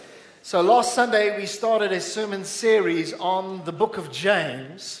So last Sunday we started a sermon series on the book of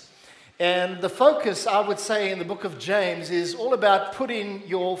James. And the focus, I would say, in the book of James is all about putting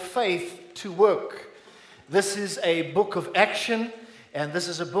your faith to work. This is a book of action, and this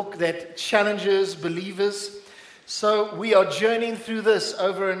is a book that challenges believers. So we are journeying through this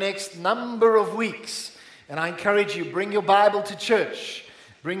over the next number of weeks. And I encourage you, bring your Bible to church.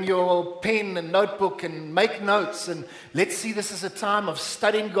 Bring your pen and notebook and make notes, and let's see this as a time of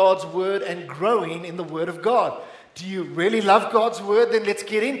studying God's Word and growing in the Word of God. Do you really love God's Word? Then let's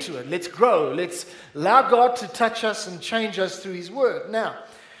get into it. Let's grow. Let's allow God to touch us and change us through His Word. Now,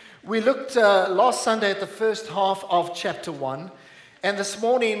 we looked last Sunday at the first half of chapter 1, and this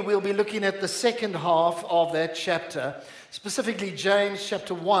morning we'll be looking at the second half of that chapter, specifically James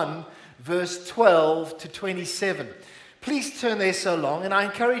chapter 1, verse 12 to 27. Please turn there so long, and I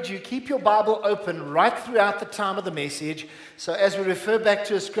encourage you, keep your Bible open right throughout the time of the message. So as we refer back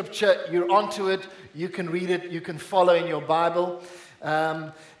to a scripture, you're onto it, you can read it, you can follow in your Bible.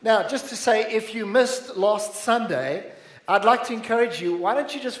 Now, just to say, if you missed last Sunday, I'd like to encourage you, why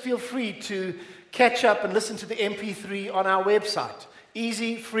don't you just feel free to catch up and listen to the MP3 on our website.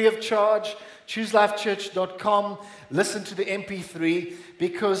 Easy, free of charge, chooselifechurch.com. Listen to the MP3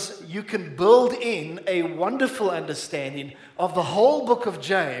 because you can build in a wonderful understanding of the whole book of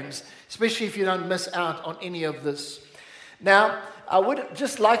James, especially if you don't miss out on any of this. Now, I would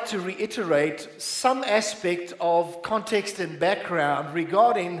just like to reiterate some aspect of context and background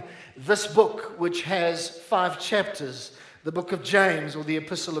regarding this book, which has 5 chapters, the book of James or the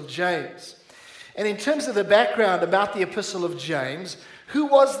Epistle of James. And in terms of the background about the Epistle of James, who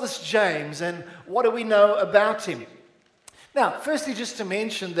was this James and what do we know about him? Now, firstly, just to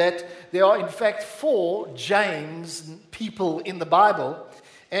mention that there are in fact 4 James people in the Bible,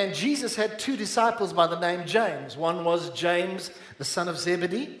 and Jesus had 2 disciples by the name James. One was James, the son of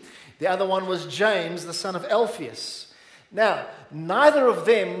Zebedee. The other one was James, the son of Alphaeus. Now, neither of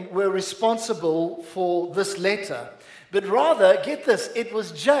them were responsible for this letter, but rather, get this, it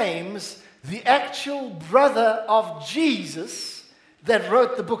was James, the actual brother of Jesus, that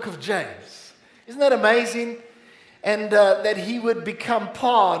wrote the book of James. Isn't that amazing? And that he would become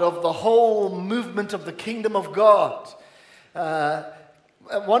part of the whole movement of the kingdom of God.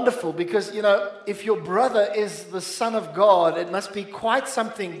 Wonderful, because, you know, if your brother is the Son of God, it must be quite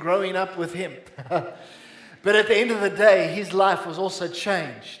something growing up with him. But at the end of the day, his life was also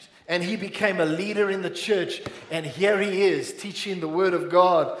changed. And he became a leader in the church. And here he is, teaching the Word of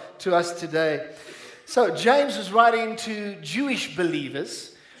God to us today. So James was writing to Jewish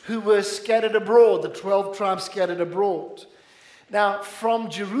believers who were scattered abroad, the 12 tribes scattered abroad. Now, from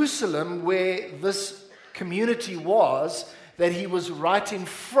Jerusalem, where this community was, that he was writing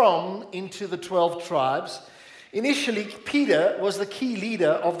from into the 12 tribes, initially Peter was the key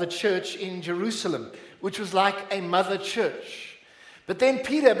leader of the church in Jerusalem, which was like a mother church. But then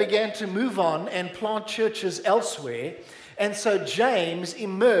Peter began to move on and plant churches elsewhere, and so James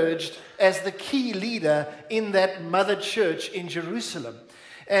emerged as the key leader in that mother church in Jerusalem.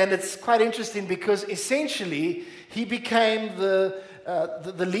 And it's quite interesting because essentially he became the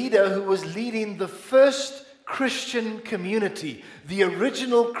leader who was leading the first Christian community, the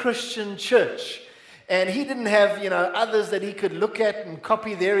original Christian church. And he didn't have, others that he could look at and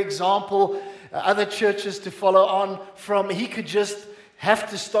copy their example, other churches to follow on from. He could just have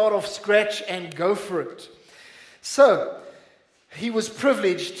to start off scratch and go for it. So he was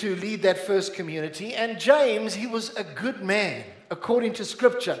privileged to lead that first community. And James, he was a good man. According to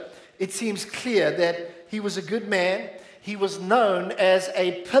Scripture, it seems clear that he was a good man. He was known as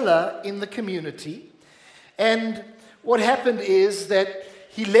a pillar in the community. And what happened is that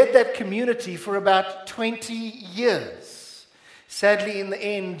he led that community for about 20 years. Sadly, in the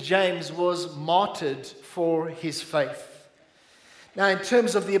end, James was martyred for his faith. Now, in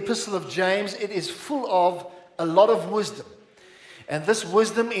terms of the Epistle of James, it is full of a lot of wisdom. And this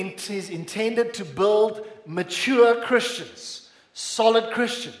wisdom is intended to build mature Christians. Solid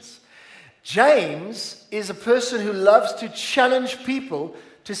Christians. James is a person who loves to challenge people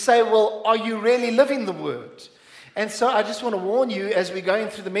to say, well, are you really living the Word? And so I just want to warn you as we're going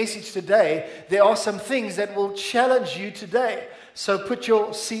through the message today, there are some things that will challenge you today. So put your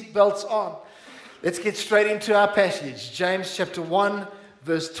seatbelts on. Let's get straight into our passage. James chapter 1,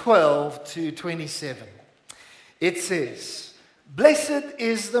 verse 12 to 27. It says, "Blessed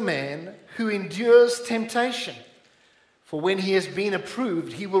is the man who endures temptation. For when he has been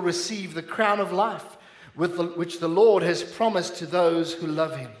approved, he will receive the crown of life, which the Lord has promised to those who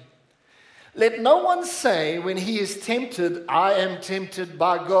love him. Let no one say when he is tempted, I am tempted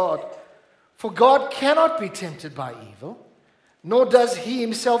by God. For God cannot be tempted by evil, nor does he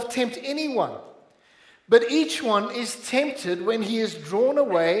himself tempt anyone. But each one is tempted when he is drawn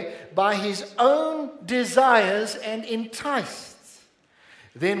away by his own desires and enticed.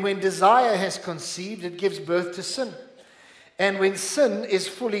 Then when desire has conceived, it gives birth to sin. And when sin is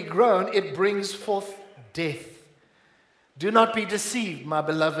fully grown, it brings forth death. Do not be deceived, my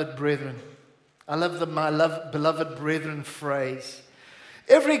beloved brethren. I love the beloved brethren phrase.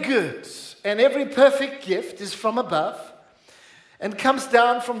 Every good and every perfect gift is from above and comes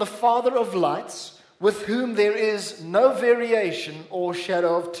down from the Father of lights, with whom there is no variation or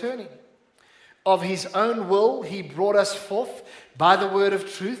shadow of turning. Of his own will he brought us forth by the word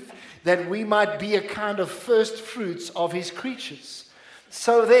of truth, that we might be a kind of first fruits of his creatures.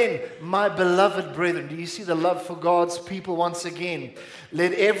 So then, my beloved brethren, do you see the love for God's people once again?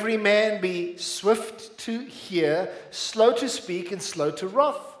 Let every man be swift to hear, slow to speak, and slow to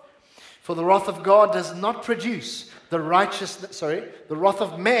wrath. For the wrath of God does not produce the wrath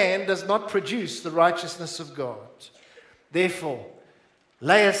of man does not produce the righteousness of God. Therefore,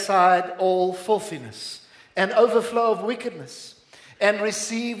 lay aside all filthiness and overflow of wickedness, and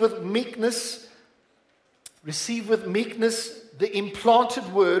receive with meekness the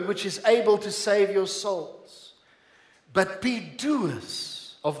implanted word which is able to save your souls. But be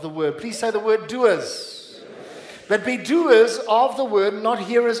doers of the word. Please say the word doers. But be doers of the word, not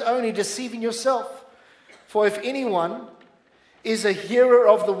hearers only, deceiving yourself. For if anyone is a hearer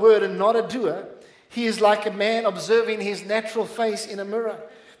of the word and not a doer, he is like a man observing his natural face in a mirror.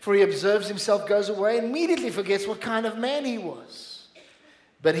 For he observes himself, goes away, and immediately forgets what kind of man he was.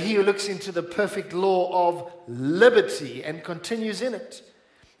 But he who looks into the perfect law of liberty and continues in it,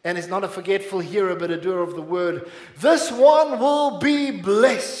 and is not a forgetful hearer but a doer of the word, this one will be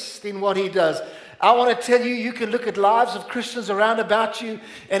blessed in what he does. I want to tell you, you can look at lives of Christians around about you,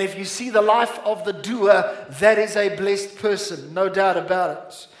 and if you see the life of the doer, that is a blessed person, no doubt about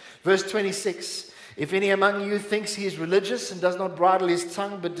it. Verse 26, if any among you thinks he is religious and does not bridle his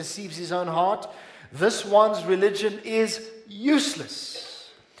tongue but deceives his own heart, this one's religion is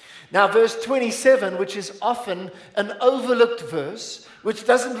useless. Now verse 27, which is often an overlooked verse, which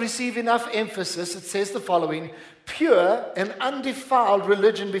doesn't receive enough emphasis, it says the following: pure and undefiled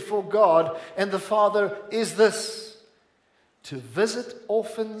religion before God and the Father is this, to visit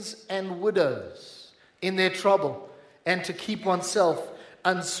orphans and widows in their trouble, and to keep oneself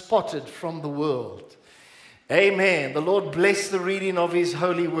unspotted from the world. Amen. The Lord bless the reading of his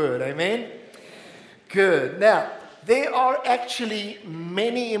holy word. Amen. Good. Now, there are actually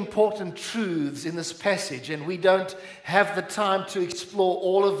many important truths in this passage, and we don't have the time to explore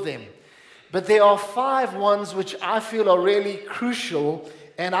all of them. But there are 5 ones which I feel are really crucial,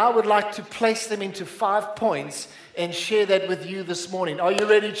 and I would like to place them into 5 points and share that with you this morning. Are you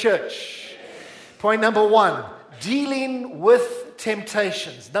ready, church? Point number 1, dealing with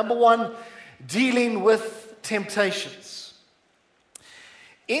temptations. Number 1, dealing with temptations.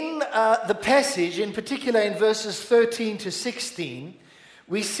 In the passage, in particular in verses 13 to 16,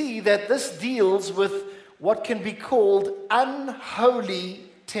 we see that this deals with what can be called unholy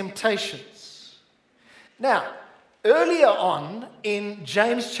temptations. Now, earlier on in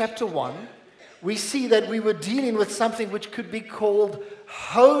James chapter 1, we see that we were dealing with something which could be called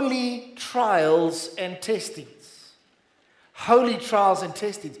holy trials and testings. Holy trials and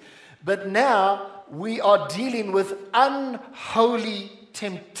testings. But now we are dealing with unholy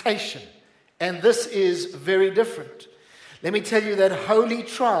temptation. And this is very different. Let me tell you that holy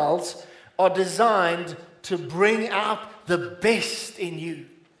trials are designed to bring out the best in you.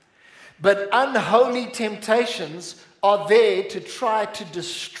 But unholy temptations are there to try to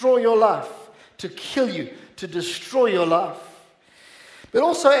destroy your life, to kill you, to destroy your life. But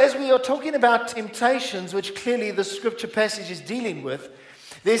also, as we are talking about temptations, which clearly the scripture passage is dealing with,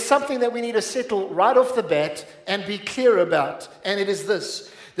 there's something that we need to settle right off the bat and be clear about. And it is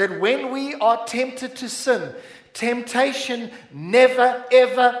this, that when we are tempted to sin, temptation never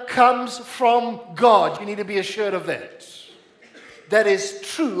ever comes from God. You need to be assured of that. That is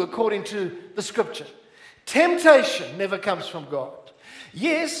true according to the scripture. Temptation never comes from God.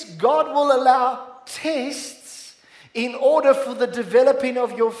 Yes, God will allow tests in order for the developing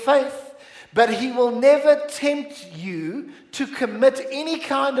of your faith, but he will never tempt you to commit any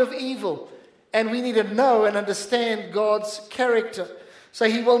kind of evil. And we need to know and understand God's character. So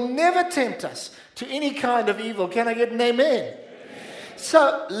he will never tempt us to any kind of evil. Can I get an amen? Amen.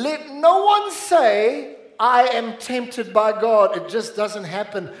 So let no one say, I am tempted by God. It just doesn't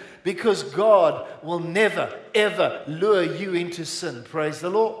happen, because God will never, ever lure you into sin. Praise the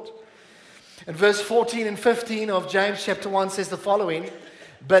Lord. And verse 14 and 15 of James chapter 1 says the following: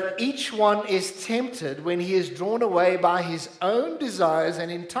 But each one is tempted when he is drawn away by his own desires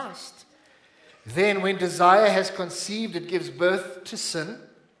and enticed. Then when desire has conceived, it gives birth to sin.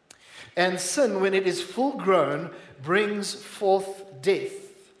 And sin, when it is full grown, brings forth death.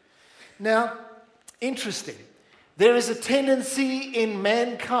 Now, interesting. There is a tendency in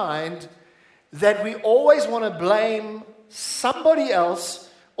mankind that we always want to blame somebody else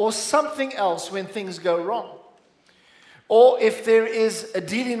or something else when things go wrong. Or if there is a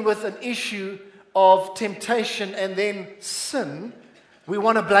dealing with an issue of temptation and then sin, we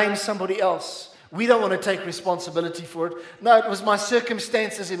want to blame somebody else. We don't want to take responsibility for it. No, it was my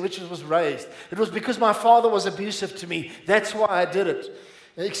circumstances in which it was raised. It was because my father was abusive to me. That's why I did it.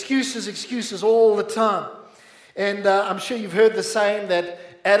 Excuses all the time. And I'm sure you've heard the saying that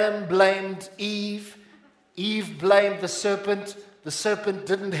Adam blamed Eve. Eve blamed the serpent. The serpent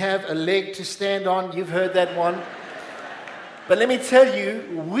didn't have a leg to stand on. You've heard that one. But let me tell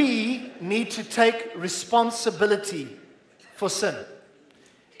you, we need to take responsibility for sin.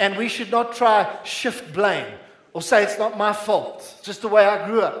 And we should not try shift blame or say it's not my fault, just the way I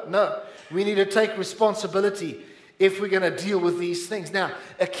grew up. No, we need to take responsibility if we're going to deal with these things. Now,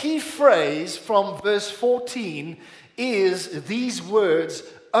 a key phrase from verse 14 is these words,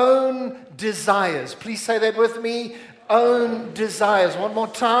 own desires. Please say that with me, own desires. One more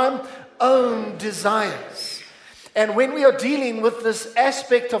time, own desires. And when we are dealing with this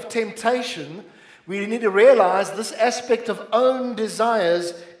aspect of temptation, we need to realize this aspect of own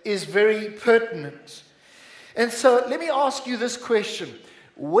desires is very pertinent. And so let me ask you this question.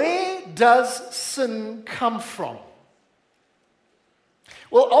 Where does sin come from?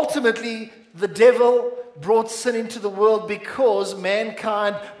 Well, ultimately, the devil brought sin into the world because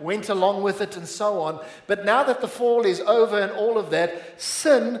mankind went along with it and so on. But now that the fall is over and all of that,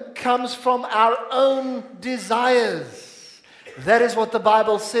 sin comes from our own desires. That is what the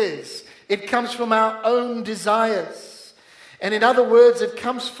Bible says. It comes from our own desires. And in other words, it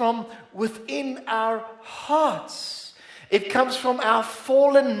comes from within our hearts. It comes from our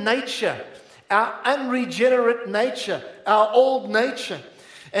fallen nature, our unregenerate nature, our old nature.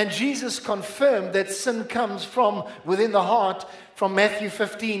 And Jesus confirmed that sin comes from within the heart. From Matthew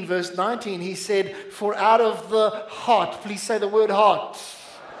 15, verse 19, he said, for out of the heart, please say the word heart.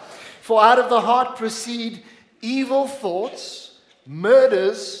 For out of the heart proceed evil thoughts,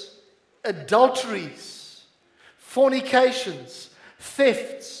 murders, adulteries, fornications,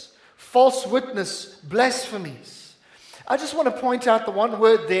 thefts, false witness, blasphemies. I just want to point out the one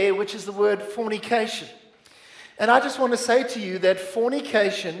word there, which is the word fornication. And I just want to say to you that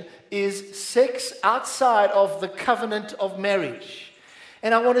fornication is sex outside of the covenant of marriage.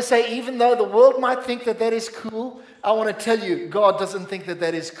 And I want to say, even though the world might think that that is cool, I want to tell you, God doesn't think that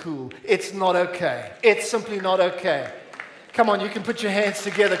that is cool. It's not okay. It's simply not okay. Come on, you can put your hands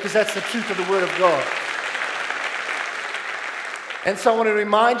together because that's the truth of the Word of God. And so I want to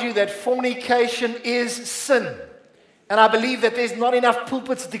remind you that fornication is sin. And I believe that there's not enough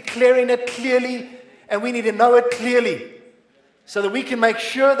pulpits declaring it clearly, and we need to know it clearly so that we can make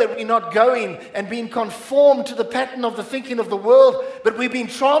sure that we're not going and being conformed to the pattern of the thinking of the world, but we're being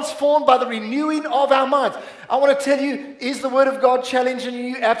transformed by the renewing of our minds. I want to tell you, is the Word of God challenging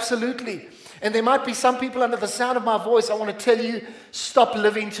you? Absolutely. And there might be some people under the sound of my voice. I want to tell you, stop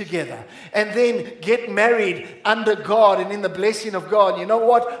living together and then get married under God and in the blessing of God. You know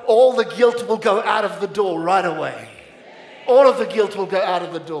what? All the guilt will go out of the door right away. All of the guilt will go out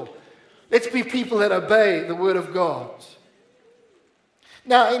of the door. Let's be people that obey the Word of God.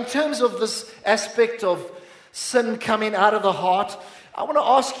 Now, in terms of this aspect of sin coming out of the heart, I want to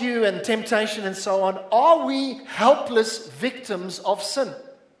ask you, and temptation and so on, are we helpless victims of sin?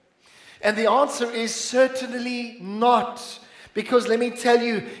 And the answer is certainly not. Because let me tell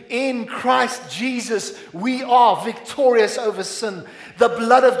you, in Christ Jesus, we are victorious over sin. The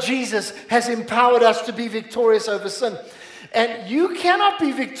blood of Jesus has empowered us to be victorious over sin. And you cannot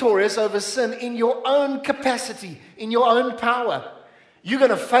be victorious over sin in your own capacity, in your own power. You're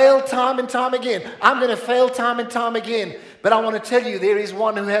going to fail time and time again. I'm going to fail time and time again. But I want to tell you, there is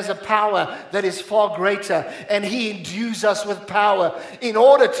one who has a power that is far greater, and he endues us with power in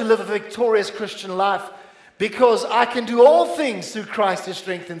order to live a victorious Christian life. Because I can do all things through Christ who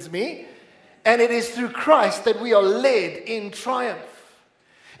strengthens me, and it is through Christ that we are led in triumph.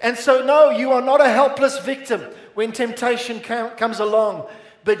 And so, no, you are not a helpless victim when temptation comes along,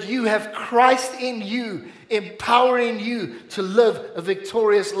 but you have Christ in you, empowering you to live a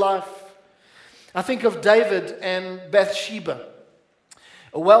victorious life. I think of David and Bathsheba,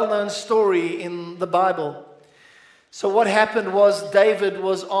 a well-known story in the Bible. So what happened was David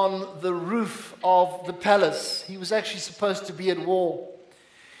was on the roof of the palace. He was actually supposed to be at war.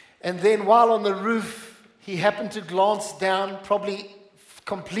 And then while on the roof, he happened to glance down, probably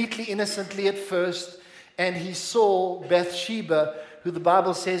completely innocently at first, and he saw Bathsheba, who the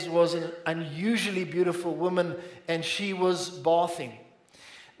Bible says was an unusually beautiful woman, and she was bathing.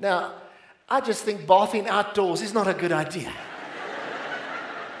 Now, I just think bathing outdoors is not a good idea.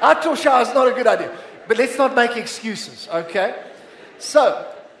 Outdoor shower is not a good idea. But let's not make excuses, okay? So,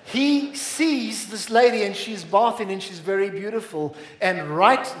 he sees this lady and she's bathing and she's very beautiful. And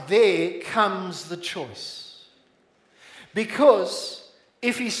right there comes the choice. Because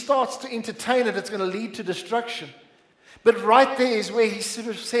if he starts to entertain it, it's going to lead to destruction. But right there is where he sort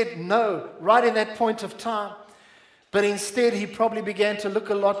of said no, right in that point of time. But instead, he probably began to look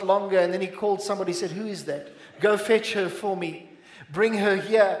a lot longer, and then he called somebody, said, "Who is that? Go fetch her for me. Bring her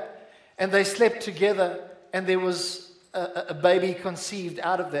here." And they slept together, and there was a baby conceived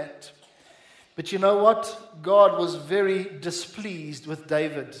out of that. But you know what? God was very displeased with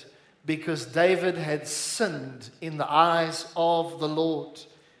David, because David had sinned in the eyes of the Lord.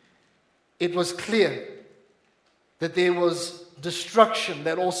 It was clear that there was destruction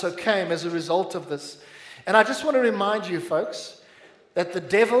that also came as a result of this. And I just want to remind you, folks, that the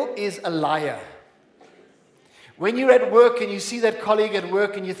devil is a liar. When you're at work and you see that colleague at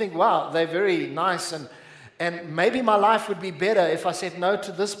work and you think, wow, they're very nice, and maybe my life would be better if I said no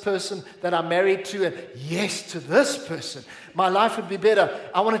to this person that I'm married to and yes to this person. My life would be better.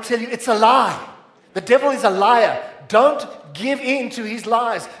 I want to tell you, it's a lie. The devil is a liar. Don't give in to his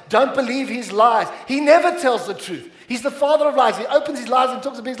lies. Don't believe his lies. He never tells the truth. He's the father of lies. He opens his lies and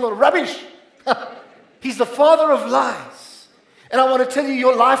talks about his lot of rubbish. He's the father of lies. And I want to tell you,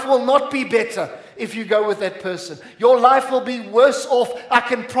 your life will not be better if you go with that person. Your life will be worse off. I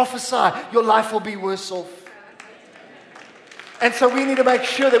can prophesy your life will be worse off. And so we need to make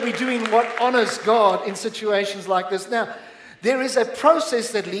sure that we're doing what honors God in situations like this. Now, there is a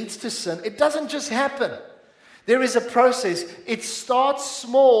process that leads to sin. It doesn't just happen. There is a process. It starts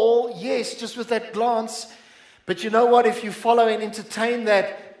small, yes, just with that glance. But you know what? If you follow and entertain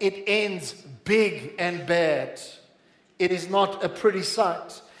that, it ends big and bad. It is not a pretty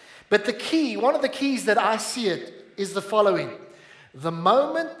sight. But the key, one of the keys that I see it, is the following. The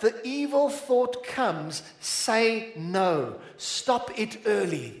moment the evil thought comes, say no. Stop it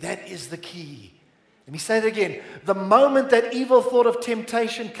early. That is the key. Let me say it again. The moment that evil thought of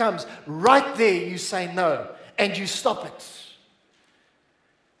temptation comes, right there you say no and you stop it.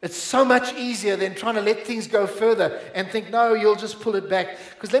 It's so much easier than trying to let things go further and think, no, you'll just pull it back.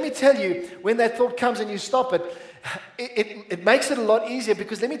 Because let me tell you, when that thought comes and you stop it, it makes it a lot easier,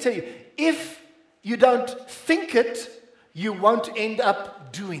 because let me tell you, if you don't think it, you won't end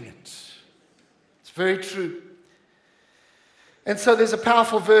up doing it. It's very true. And so there's a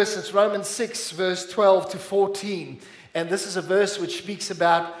powerful verse. It's Romans 6, verse 12 to 14. And this is a verse which speaks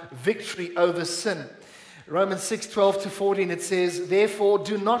about victory over sin. Romans 6, 12 to 14, it says, "Therefore,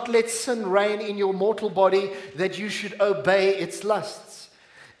 do not let sin reign in your mortal body, that you should obey its lusts.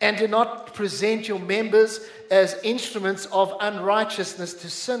 And do not present your members as instruments of unrighteousness to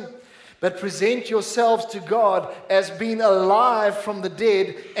sin, but present yourselves to God as being alive from the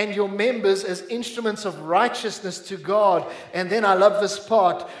dead, and your members as instruments of righteousness to God." And then I love this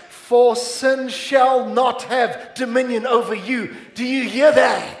part. "For sin shall not have dominion over you." Do you hear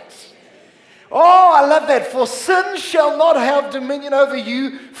that? Oh, I love that. "For sin shall not have dominion over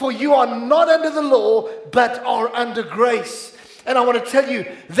you, for you are not under the law, but are under grace." And I want to tell you,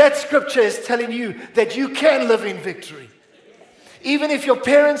 that scripture is telling you that you can live in victory. Even if your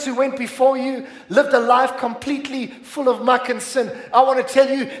parents who went before you lived a life completely full of muck and sin, I want to tell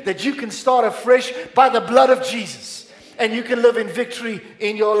you that you can start afresh by the blood of Jesus. And you can live in victory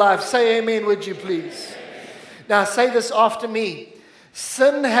in your life. Say amen, would you please? Now say this after me.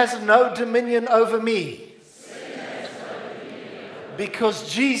 Sin has no dominion over me, because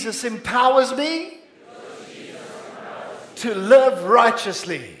Jesus empowers me to live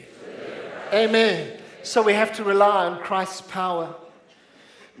righteously. Amen. So we have to rely on Christ's power.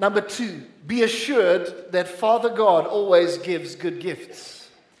 Number 2, be assured that Father God always gives good gifts.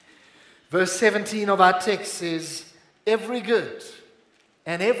 Verse 17 of our text says, "Every good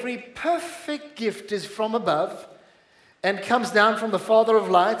and every perfect gift is from above, and comes down from the Father of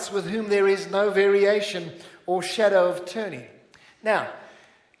lights, with whom there is no variation or shadow of turning." Now,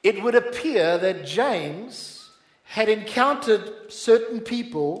 it would appear that James had encountered certain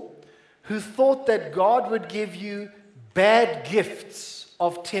people who thought that God would give you bad gifts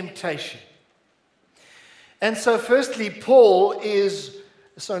of temptation. And so firstly,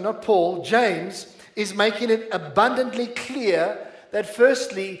 James is making it abundantly clear that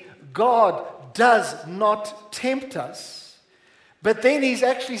firstly, God does not tempt us, But then he's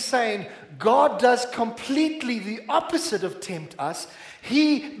actually saying God does completely the opposite of tempt us.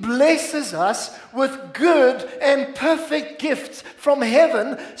 He blesses us with good and perfect gifts from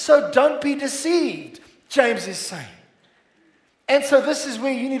heaven, so don't be deceived, James is saying. And so this is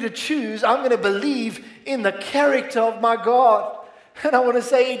where you need to choose. I'm going to believe in the character of my God. And I want to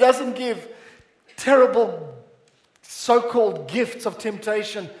say He doesn't give terrible so-called gifts of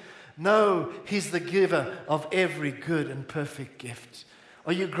temptation. No, He's the giver of every good and perfect gift.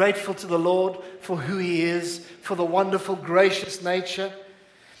 Are you grateful to the Lord for who He is, for the wonderful, gracious nature?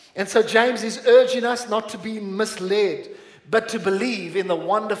 And so James is urging us not to be misled, but to believe in the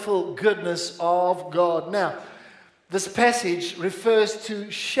wonderful goodness of God. Now, this passage refers to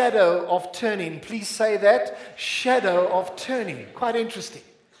shadow of turning. Please say that, shadow of turning. Quite interesting.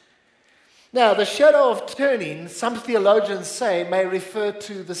 Now, the shadow of turning, some theologians say, may refer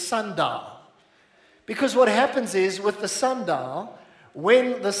to the sundial. Because what happens is, with the sundial,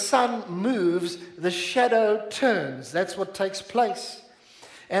 when the sun moves, the shadow turns. That's what takes place.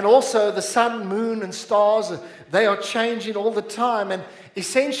 And also the sun, moon, and stars, they are changing all the time. And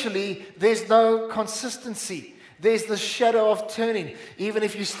essentially, there's no consistency. There's the shadow of turning. Even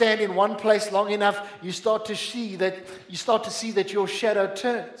if you stand in one place long enough, you start to see that your shadow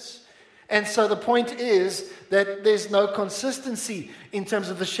turns. And so the point is that there's no consistency in terms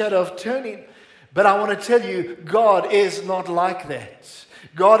of the shadow of turning. But I want to tell you, God is not like that.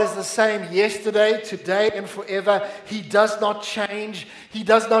 God is the same yesterday, today, and forever. He does not change. He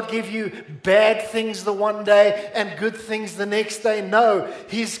does not give you bad things the one day and good things the next day. No,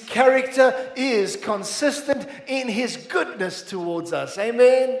 His character is consistent in His goodness towards us.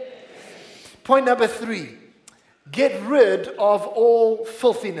 Amen? Point number 3. Get rid of all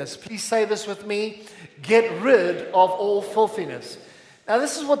filthiness. Please say this with me. Get rid of all filthiness. Now,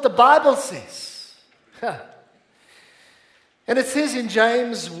 this is what the Bible says. And it says in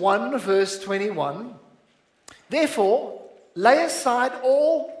James 1, verse 21, therefore, lay aside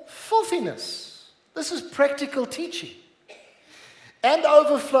all filthiness. This is practical teaching. And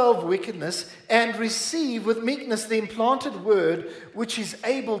overflow of wickedness, and receive with meekness the implanted word, which is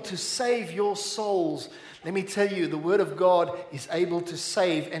able to save your souls. Let me tell you, the word of God is able to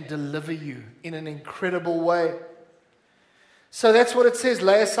save and deliver you in an incredible way. So that's what it says,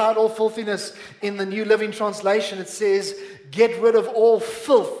 lay aside all filthiness. In the New Living Translation, it says, get rid of all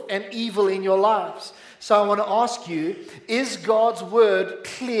filth and evil in your lives. So I want to ask you, is God's word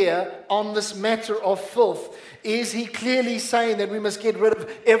clear on this matter of filth? Is He clearly saying that we must get rid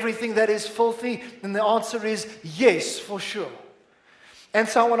of everything that is filthy? And the answer is yes, for sure. And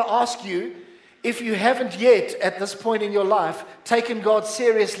so I want to ask you, if you haven't yet, at this point in your life, taken God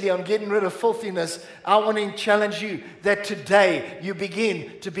seriously on getting rid of filthiness, I want to challenge you that today you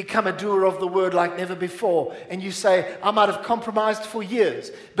begin to become a doer of the word like never before. And you say, I might have compromised for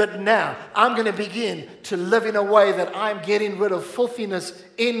years, but now I'm going to begin to live in a way that I'm getting rid of filthiness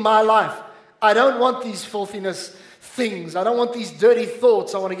in my life. I don't want these filthiness things. I don't want these dirty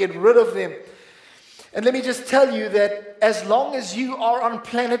thoughts. I want to get rid of them. And let me just tell you that as long as you are on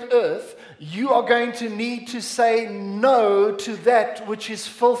planet Earth, you are going to need to say no to that which is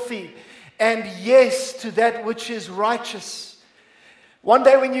filthy and yes to that which is righteous. One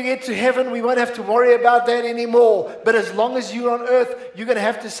day when you get to heaven, we won't have to worry about that anymore. But as long as you're on earth, you're going to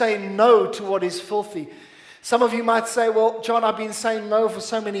have to say no to what is filthy. Some of you might say, well, John, I've been saying no for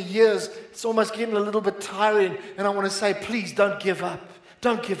so many years. It's almost getting a little bit tiring. And I want to say, please don't give up.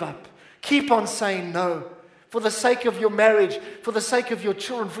 Don't give up. Keep on saying no. For the sake of your marriage, for the sake of your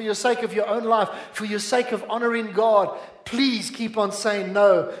children, for your sake of your own life, for your sake of honoring God, please keep on saying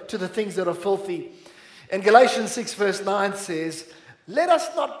no to the things that are filthy. And Galatians 6 verse 9 says, let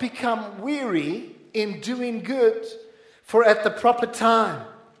us not become weary in doing good, for at the proper time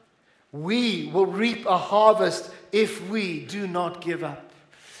we will reap a harvest if we do not give up.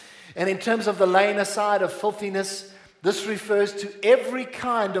 And in terms of the laying aside of filthiness, this refers to every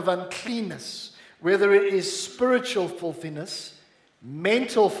kind of uncleanness, whether it is spiritual filthiness,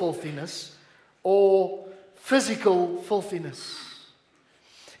 mental filthiness, or physical filthiness.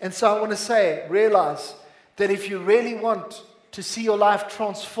 And so I want to say, realize that if you really want to see your life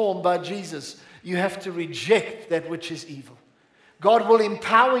transformed by Jesus, you have to reject that which is evil. God will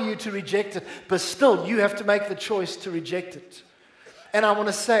empower you to reject it, but still you have to make the choice to reject it. And I want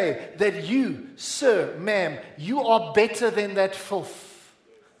to say that you, sir, ma'am, you are better than that filth.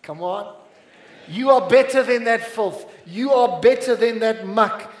 Come on. You are better than that filth. You are better than that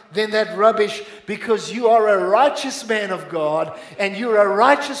muck, than that rubbish, because you are a righteous man of God and you're a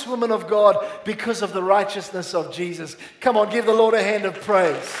righteous woman of God because of the righteousness of Jesus. Come on, give the Lord a hand of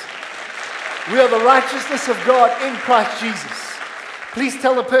praise. We are the righteousness of God in Christ Jesus. Please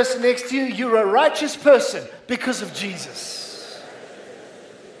tell the person next to you, you're a righteous person because of Jesus.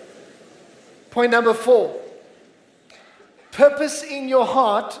 Point number 4. Purpose in your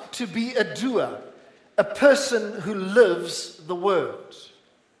heart to be a doer, a person who lives the word.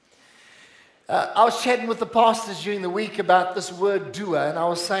 I was chatting with the pastors during the week about this word doer, and I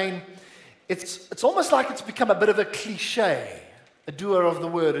was saying it's almost like it's become a bit of a cliche, a doer of the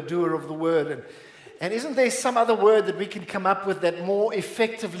word, a doer of the word. And isn't there some other word that we can come up with that more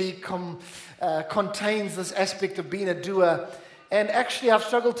effectively contains this aspect of being a doer? And actually, I've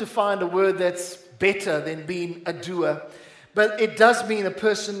struggled to find a word that's better than being a doer. But it does mean a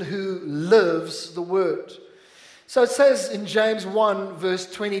person who lives the word. So it says in James 1,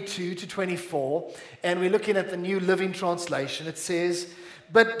 verse 22 to 24, and we're looking at the New Living Translation, it says,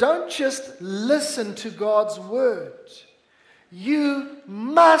 but don't just listen to God's word. You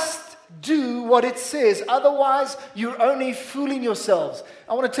must do what it says. Otherwise, you're only fooling yourselves.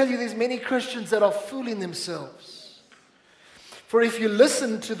 I want to tell you there's many Christians that are fooling themselves. For if you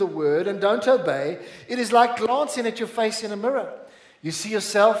listen to the word and don't obey, it is like glancing at your face in a mirror. You see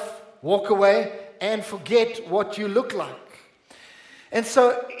yourself, walk away, and forget what you look like. And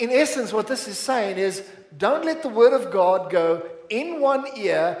so, in essence, what this is saying is, don't let the word of God go in one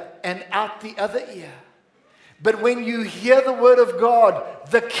ear and out the other ear. But when you hear the word of God,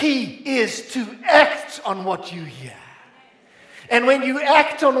 the key is to act on what you hear. And when you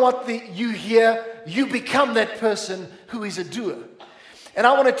act on what you hear, you become that person who is a doer. And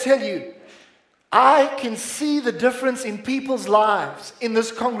I want to tell you, I can see the difference in people's lives in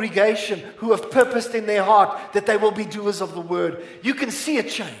this congregation who have purposed in their heart that they will be doers of the word. You can see a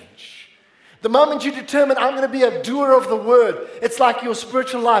change. The moment you determine, I'm going to be a doer of the word, it's like your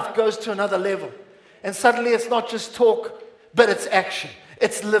spiritual life goes to another level. And suddenly it's not just talk, but it's action.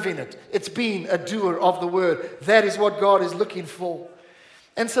 It's living it. It's being a doer of the word. That is what God is looking for.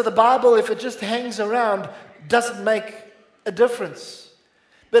 And so the Bible, if it just hangs around, doesn't make a difference.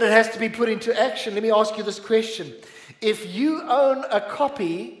 But it has to be put into action. Let me ask you this question. If you own a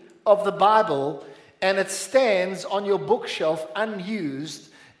copy of the Bible and it stands on your bookshelf unused,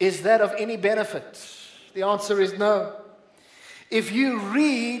 is that of any benefit? The answer is no. If you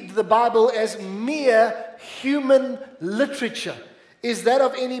read the Bible as mere human literature, is that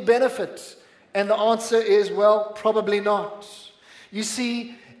of any benefit? And the answer is, well, probably not. You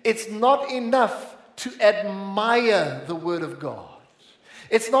see, it's not enough to admire the Word of God.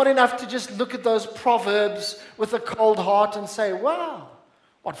 It's not enough to just look at those proverbs with a cold heart and say, wow,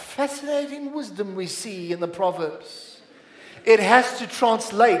 what fascinating wisdom we see in the proverbs. It has to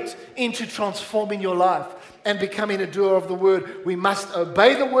translate into transforming your life and becoming a doer of the word. We must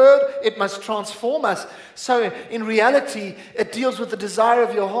obey the word. It must transform us. So in reality, it deals with the desire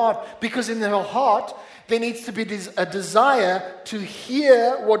of your heart, because in your heart, there needs to be a desire to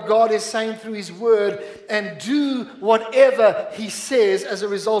hear what God is saying through His word and do whatever He says as a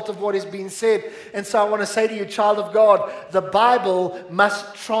result of what is being said. And so I want to say to you, child of God, the Bible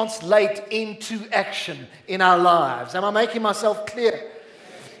must translate into action in our lives. Am I making myself clear?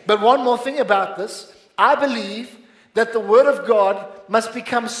 But one more thing about this. I believe that the Word of God must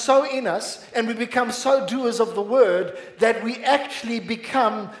become so in us, and we become so doers of the Word, that we actually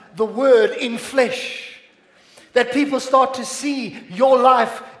become the Word in flesh. That people start to see your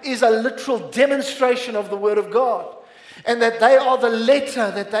life is a literal demonstration of the Word of God. And that they are the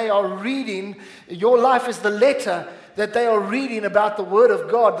letter that they are reading. Your life is the letter that they are reading about the Word of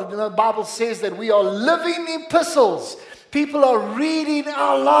God. The Bible says that we are living epistles. People are reading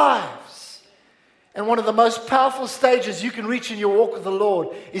our lives. And one of the most powerful stages you can reach in your walk with the Lord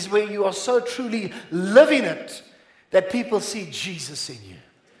is where you are so truly living it that people see Jesus in you.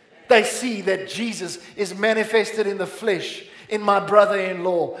 They see that Jesus is manifested in the flesh, in my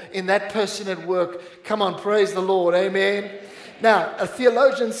brother-in-law, in that person at work. Come on, praise the Lord, amen. Now, a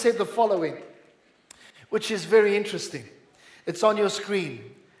theologian said the following, which is very interesting. It's on your screen.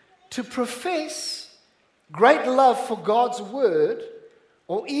 To profess great love for God's word,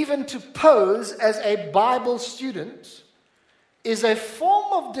 or even to pose as a Bible student, is a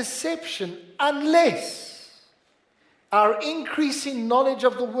form of deception unless our increasing knowledge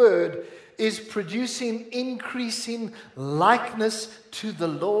of the word is producing increasing likeness to the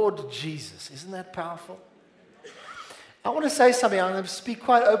Lord Jesus. Isn't that powerful? I want to say something. I'm going to speak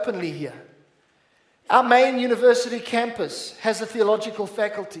quite openly here. Our main university campus has a theological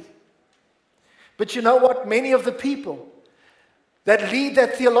faculty. But you know what? Many of the people that lead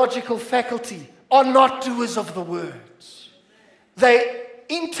that theological faculty are not doers of the word. They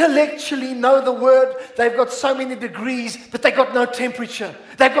intellectually know the word. They've got so many degrees, but they've got no temperature.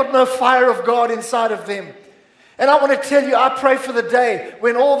 They've got no fire of God inside of them. And I want to tell you, I pray for the day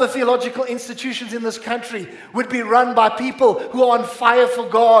when all the theological institutions in this country would be run by people who are on fire for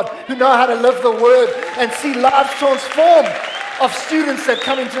God, who know how to live the Word, and see lives transformed of students that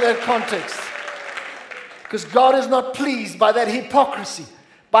come into that context. Because God is not pleased by that hypocrisy,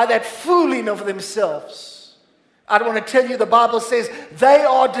 by that fooling of themselves. I want to tell you, the Bible says they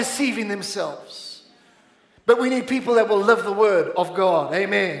are deceiving themselves. But we need people that will live the Word of God.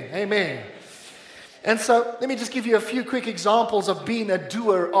 Amen. Amen. And so, let me just give you a few quick examples of being a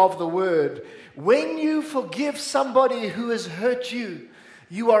doer of the Word. When you forgive somebody who has hurt you,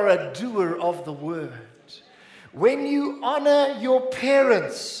 you are a doer of the Word. When you honor your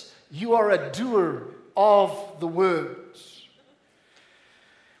parents, you are a doer of the Word.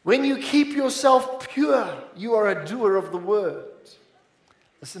 When you keep yourself pure, you are a doer of the Word.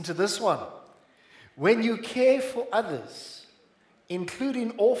 Listen to this one. When you care for others,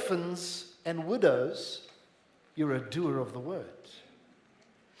 including orphans and widows, you're a doer of the Word.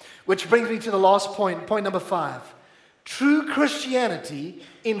 Which brings me to the last point number 5. True Christianity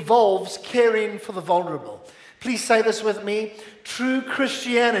involves caring for the vulnerable. Please say this with me. True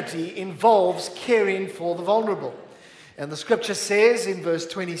Christianity involves caring for the vulnerable. And the scripture says in verse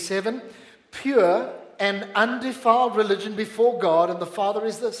 27, pure and undefiled religion before God and the Father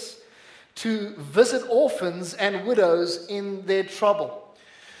is this, to visit orphans and widows in their trouble.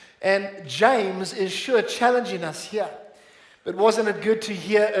 And James is sure challenging us here. But wasn't it good to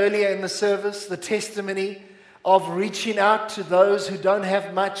hear earlier in the service the testimony of reaching out to those who don't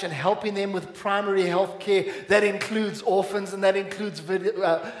have much and helping them with primary health care? That includes orphans and that includes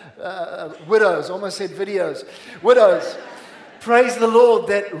widows. Almost said videos. Widows. Praise the Lord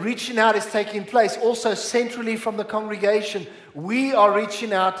that reaching out is taking place. Also centrally from the congregation, we are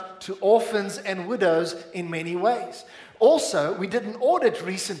reaching out to orphans and widows in many ways. Also, we did an audit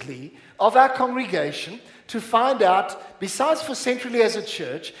recently of our congregation to find out, besides for centrally as a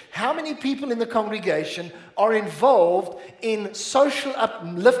church, how many people in the congregation are involved in social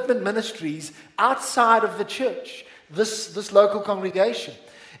upliftment ministries outside of the church, this local congregation.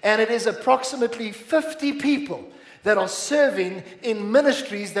 And it is approximately 50 people that are serving in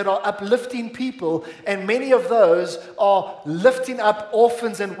ministries that are uplifting people, and many of those are lifting up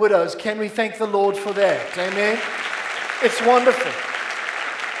orphans and widows. Can we thank the Lord for that? Amen. It's wonderful.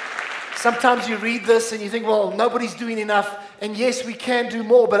 Sometimes you read this and you think, well, nobody's doing enough. And yes, we can do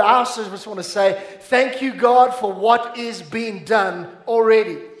more. But I also just want to say, thank you, God, for what is being done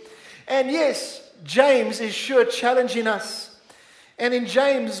already. And yes, James is sure challenging us. And in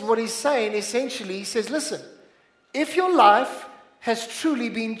James, what he's saying, essentially, he says, listen, if your life has truly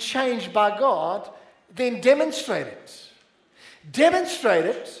been changed by God, then demonstrate it. Demonstrate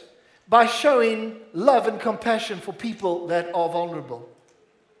it by showing love and compassion for people that are vulnerable.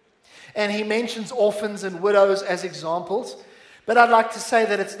 And he mentions orphans and widows as examples. But I'd like to say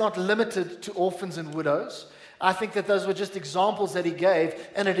that it's not limited to orphans and widows. I think that those were just examples that he gave,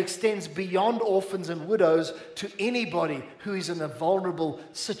 and it extends beyond orphans and widows to anybody who is in a vulnerable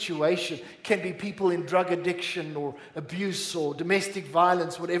situation. Can be people in drug addiction or abuse or domestic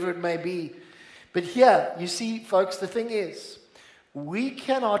violence, whatever it may be. But here, you see, folks, the thing is, we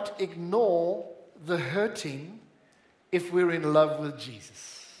cannot ignore the hurting if we're in love with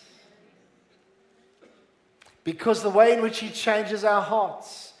Jesus. Because the way in which he changes our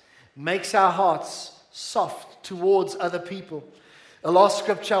hearts makes our hearts soft towards other people. The last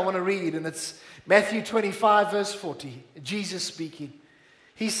scripture I want to read, and it's Matthew 25, verse 40, Jesus speaking.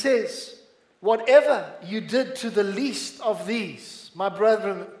 He says, whatever you did to the least of these, my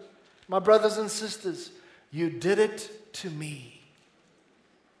brethren, my brothers and sisters, you did it to me.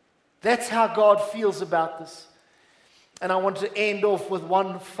 That's how God feels about this. And I want to end off with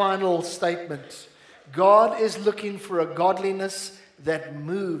one final statement. God is looking for a godliness that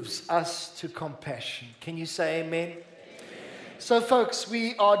moves us to compassion. Can you say amen? Amen. So folks,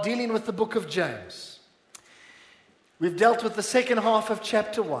 we are dealing with the book of James. We've dealt with the second half of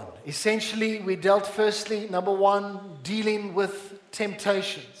chapter 1. Essentially, we dealt firstly, number 1, dealing with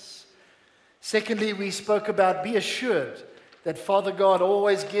temptations. Secondly, we spoke about be assured that Father God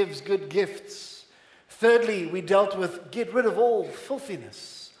always gives good gifts. Thirdly, we dealt with get rid of all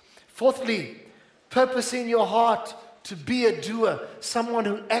filthiness. Fourthly, purpose in your heart to be a doer, someone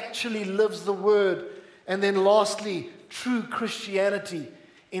who actually lives the word. And then lastly, true Christianity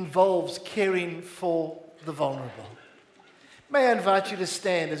involves caring for the vulnerable. May I invite you to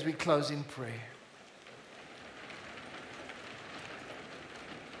stand as we close in prayer.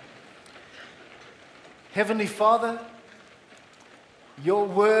 Heavenly Father, your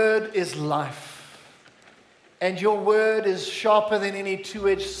word is life, and your word is sharper than any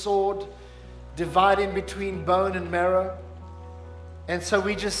two-edged sword. dividing between bone and marrow. And so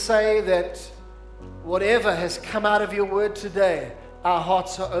we just say that whatever has come out of your word today, our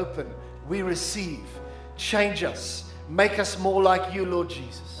hearts are open. We receive. Change us. Make us more like you, Lord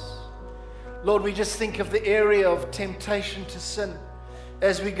Jesus. Lord, we just think of the area of temptation to sin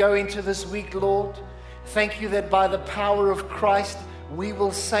as we go into this week, Lord. Thank you that by the power of Christ, we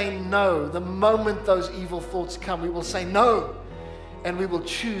will say no. The moment those evil thoughts come, we will say no, and we will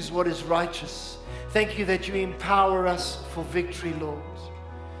choose what is righteous. Thank you that you empower us for victory, Lord.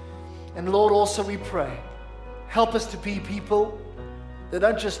 And Lord, also we pray, help us to be people that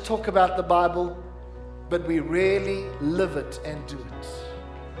don't just talk about the Bible, but we really live it and do it.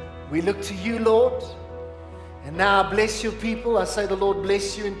 We look to you, Lord. And now I bless your people. I say the Lord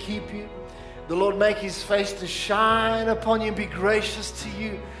bless you and keep you. The Lord make his face to shine upon you and be gracious to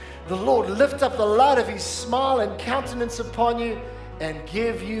you. The Lord lift up the light of his smile and countenance upon you and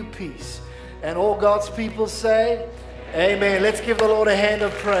give you peace. And all God's people say, amen. Let's give the Lord a hand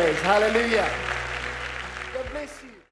of praise. Hallelujah.